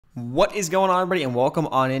What is going on, everybody, and welcome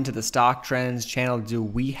on into the Stock Trends channel. Do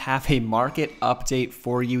we have a market update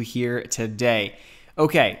for you here today?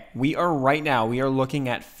 Okay, we are looking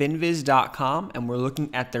at finviz.com and we're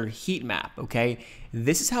looking at their heat map, okay?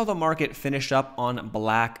 This is how the market finished up on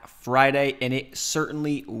Black Friday, and it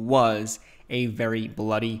certainly was a very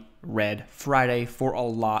bloody red Friday for a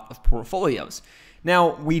lot of portfolios.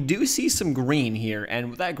 Now, we do see some green here,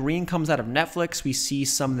 and that green comes out of Netflix. We see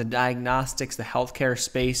some of the diagnostics, the healthcare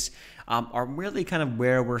space are really kind of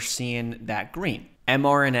where we're seeing that green.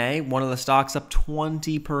 mRNA, one of the stocks up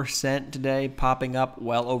 20% today, popping up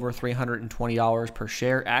well over $320 per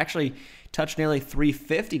share. Actually touched nearly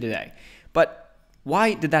 $350 today. But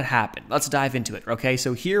why did that happen? Let's dive into it, okay?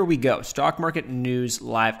 So here we go. Stock market news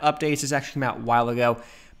live updates. This actually came out a while ago.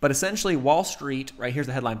 But essentially, Wall Street, right here's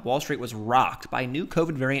the headline, Wall Street was rocked by new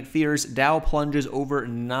COVID variant fears. Dow plunges over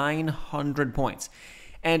 900 points.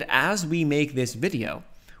 And as we make this video,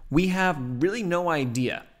 we have really no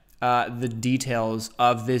idea the details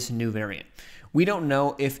of this new variant. We don't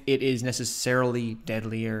know if it is necessarily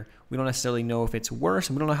deadlier. We don't necessarily know if it's worse.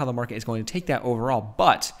 And we don't know how the market is going to take that overall.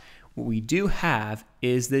 But what we do have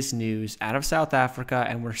is this news out of South Africa,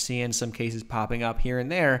 and we're seeing some cases popping up here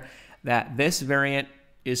and there that this variant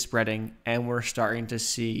is spreading, and we're starting to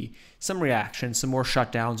see some reaction, some more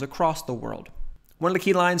shutdowns across the world. One of the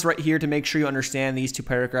key lines right here to make sure you understand these two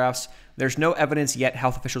paragraphs: there's no evidence yet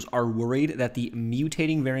health officials are worried that the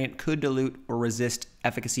mutating variant could dilute or resist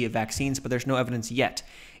efficacy of vaccines, but there's no evidence yet.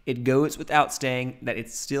 It goes without saying that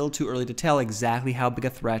it's still too early to tell exactly how big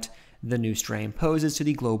a threat the new strain poses to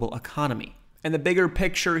the global economy. And the bigger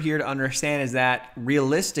picture here to understand is that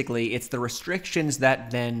realistically, it's the restrictions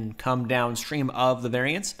that then come downstream of the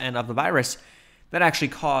variants and of the virus that actually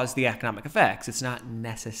cause the economic effects. It's not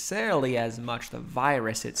necessarily as much the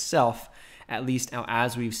virus itself, at least now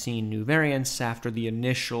as we've seen new variants after the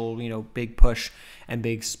initial, big push and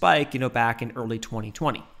big spike, back in early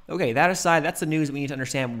 2020. Okay, that aside, that's the news that we need to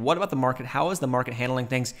understand. What about the market? How is the market handling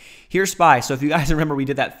things? Here's SPY. So if you guys remember, we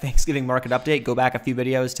did that Thanksgiving market update. Go back a few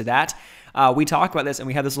videos to that. We talked about this, and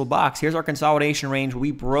we have this little box. Here's our consolidation range.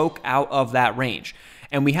 We broke out of that range.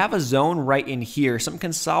 And we have a zone right in here, some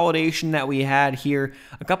consolidation that we had here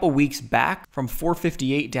a couple weeks back from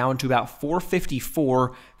 458 down to about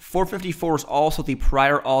 454. 454 is also the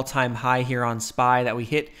prior all-time high here on SPY that we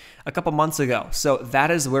hit a couple months ago. So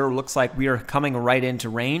that is where it looks like we are coming right into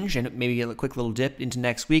range, and maybe a quick little dip into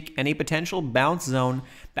next week and a potential bounce zone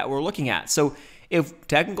that we're looking at. So if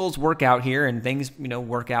technicals work out here and things,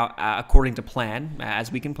 work out according to plan,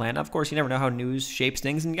 as we can plan, of course, you never know how news shapes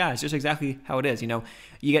things. And guys, just exactly how it is. You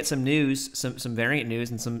get some news, some variant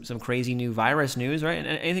news, and some crazy new virus news, right? And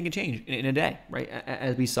anything can change in a day, right?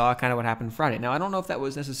 As we saw kind of what happened Friday. Now, I don't know if that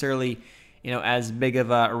was necessarily, as big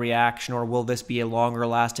of a reaction, or will this be a longer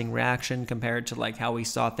lasting reaction compared to like how we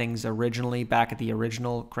saw things originally back at the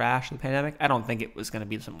original crash of the pandemic. I don't think it was going to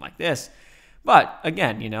be something like this. But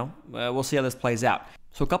again, we'll see how this plays out.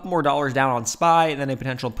 So a couple more dollars down on SPY, and then a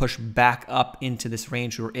potential push back up into this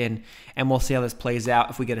range we're in. And we'll see how this plays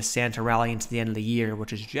out if we get a Santa rally into the end of the year,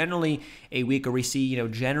 which is generally a week where we see,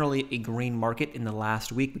 generally a green market in the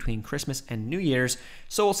last week between Christmas and New Year's.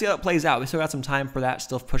 So we'll see how it plays out. We still got some time for that,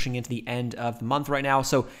 still pushing into the end of the month right now.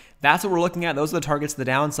 So that's what we're looking at. Those are the targets to the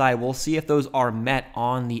downside. We'll see if those are met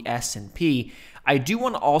on the S&P. I do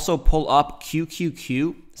want to also pull up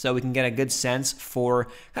QQQ so we can get a good sense for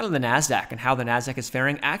kind of the NASDAQ and how the NASDAQ is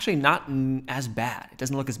faring. Actually, not as bad. It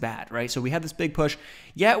doesn't look as bad, right? So we had this big push.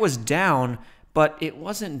 Yeah, it was down, but it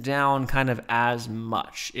wasn't down kind of as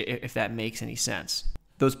much, if that makes any sense.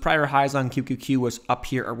 Those prior highs on QQQ was up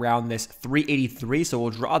here around this 383, so we'll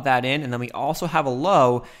draw that in. And then we also have a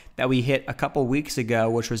low that we hit a couple weeks ago,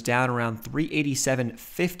 which was down around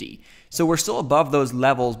 387.50. So we're still above those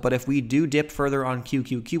levels, but if we do dip further on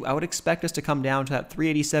QQQ, I would expect us to come down to that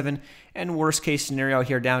 387, and worst case scenario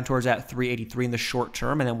here down towards that 383 in the short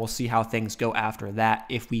term, and then we'll see how things go after that.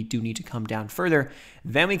 If we do need to come down further,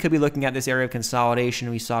 then we could be looking at this area of consolidation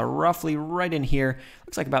we saw roughly right in here.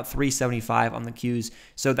 Looks like about 375 on the Qs.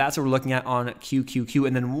 So that's what we're looking at on QQQ.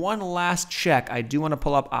 And then one last check. I do want to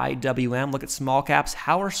pull up IWM, look at small caps.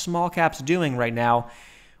 How are small caps doing right now?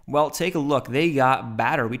 Well, take a look. They got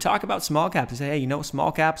battered. We talk about small caps. We say, hey,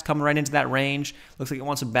 small caps coming right into that range. Looks like it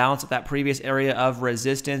wants to bounce at that previous area of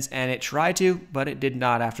resistance, and it tried to, but it did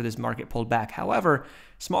not after this market pulled back. However,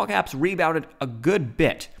 small caps rebounded a good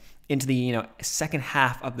bit into the second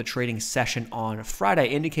half of the trading session on Friday,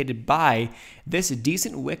 indicated by this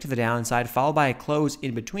decent wick to the downside, followed by a close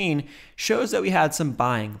in between, shows that we had some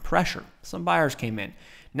buying pressure. Some buyers came in.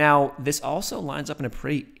 Now, this also lines up in a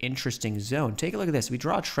pretty interesting zone. Take a look at this. We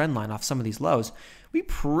draw a trend line off some of these lows. We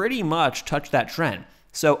pretty much touch that trend.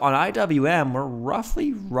 So on IWM, we're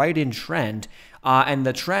roughly right in trend, and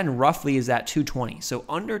the trend roughly is at 220. So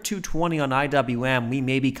under 220 on IWM, we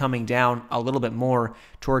may be coming down a little bit more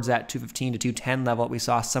towards that 215 to 210 level that we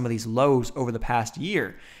saw some of these lows over the past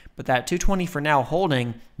year. But that 220 for now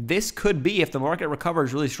holding, this could be, if the market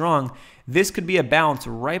recovers really strong, this could be a bounce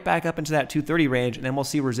right back up into that 230 range, and then we'll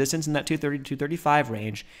see resistance in that 230 to 235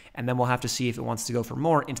 range, and then we'll have to see if it wants to go for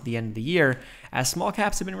more into the end of the year, as small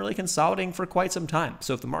caps have been really consolidating for quite some time.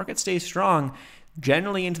 So if the market stays strong,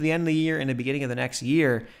 generally into the end of the year and the beginning of the next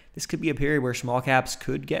year, this could be a period where small caps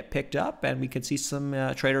could get picked up, and we could see some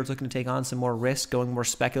traders looking to take on some more risk, going more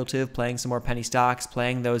speculative, playing some more penny stocks,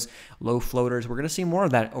 playing those low floaters. We're going to see more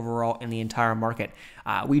of that overall in the entire market.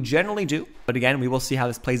 We generally do, but again, we will see how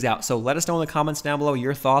this plays out. So let us know in the comments down below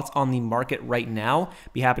your thoughts on the market right now.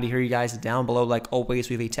 Be happy to hear you guys down below. Like always,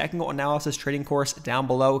 we have a technical analysis trading course down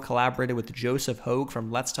below, collaborated with Joseph Hogue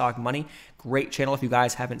from Let's Talk Money. Great channel. If you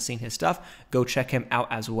guys haven't seen his stuff, go check him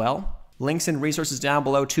out as well. Links and resources down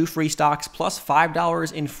below, 2 free stocks plus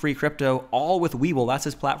 $5 in free crypto, all with Webull. That's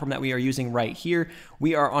his platform that we are using right here.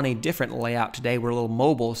 We are on a different layout today. We're a little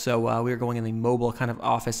mobile, so we are going in the mobile kind of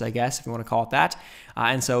office, I guess, if you want to call it that.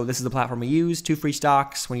 And so this is the platform we use, 2 free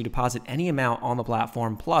stocks when you deposit any amount on the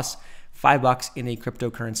platform, plus $5 in a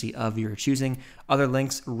cryptocurrency of your choosing. Other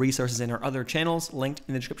links, resources in our other channels linked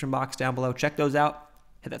in the description box down below. Check those out.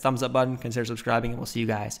 Hit that thumbs up button, consider subscribing, and we'll see you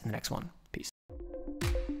guys in the next one.